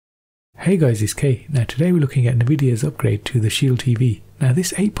Hey guys, it's Kay. Now today we're looking at Nvidia's upgrade to the Shield TV. Now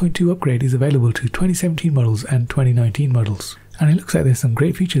this 8.2 upgrade is available to 2017 models and 2019 models. And it looks like there's some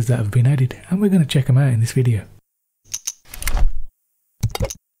great features that have been added, and we're going to check them out in this video.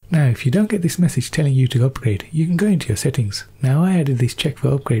 Now if you don't get this message telling you to upgrade, you can go into your settings. Now I added this check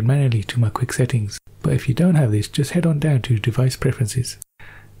for upgrade manually to my quick settings, but if you don't have this, just head on down to device preferences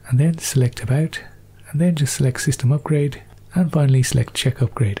and then select about, and then just select system upgrade, and finally select check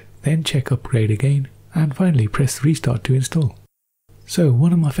upgrade. Then check upgrade again, and finally press restart to install. So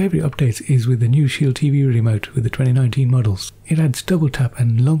one of my favourite updates is with the new Shield TV remote with the 2019 models. It adds double tap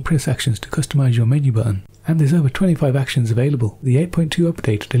and long press actions to customise your menu button, and there's over 25 actions available. The 8.2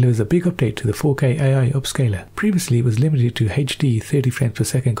 update delivers a big update to the 4K AI upscaler. Previously it was limited to HD 30 frames per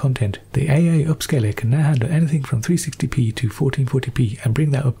second content. The AI upscaler can now handle anything from 360p to 1440p and bring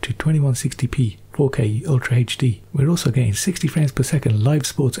that up to 2160p 4K Ultra HD. We're also getting 60 frames per second live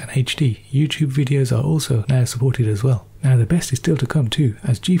sports and HD. YouTube videos are also now supported as well. Now the best is still to come too,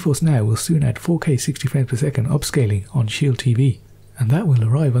 as GeForce Now will soon add 4K 60 frames per second upscaling on Shield TV, and that will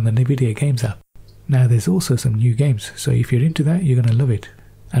arrive on the Nvidia Games app. Now there's also some new games, so if you're into that, you're going to love it.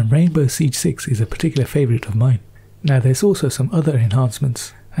 And Rainbow Siege 6 is a particular favourite of mine. Now there's also some other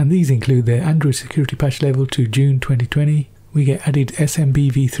enhancements, and these include the Android security patch level to June 2020. We get added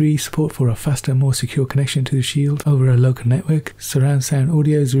SMBv3 support for a faster, more secure connection to the Shield over a local network. Surround sound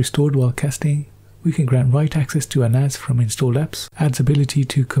audio is restored while casting. We can grant write access to our NAS from installed apps. Adds ability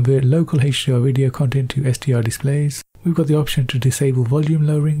to convert local HDR video content to SDR displays. We've got the option to disable volume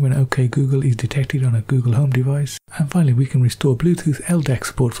lowering when OK Google is detected on a Google Home device. And finally we can restore Bluetooth LDAC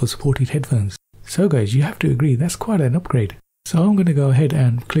support for supported headphones. So guys, you have to agree that's quite an upgrade. So I'm going to go ahead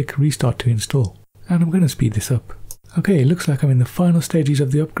and click restart to install. And I'm going to speed this up. Okay, it looks like I'm in the final stages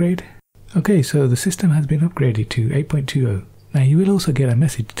of the upgrade. Okay, so the system has been upgraded to 8.20. Now you will also get a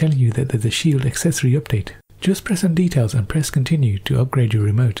message telling you that there's a Shield accessory update. Just press on details and press continue to upgrade your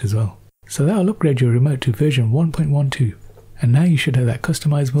remote as well. So that'll upgrade your remote to version 1.12. And now you should have that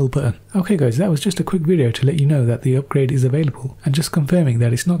customizable button. Okay guys, that was just a quick video to let you know that the upgrade is available, and just confirming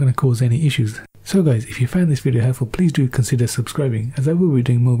that it's not going to cause any issues. So guys, if you found this video helpful, please do consider subscribing, as I will be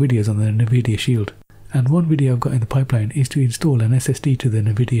doing more videos on the Nvidia Shield. And one video I've got in the pipeline is to install an SSD to the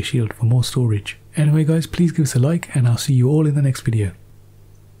Nvidia Shield for more storage. Anyway guys, please give us a like, and I'll see you all in the next video.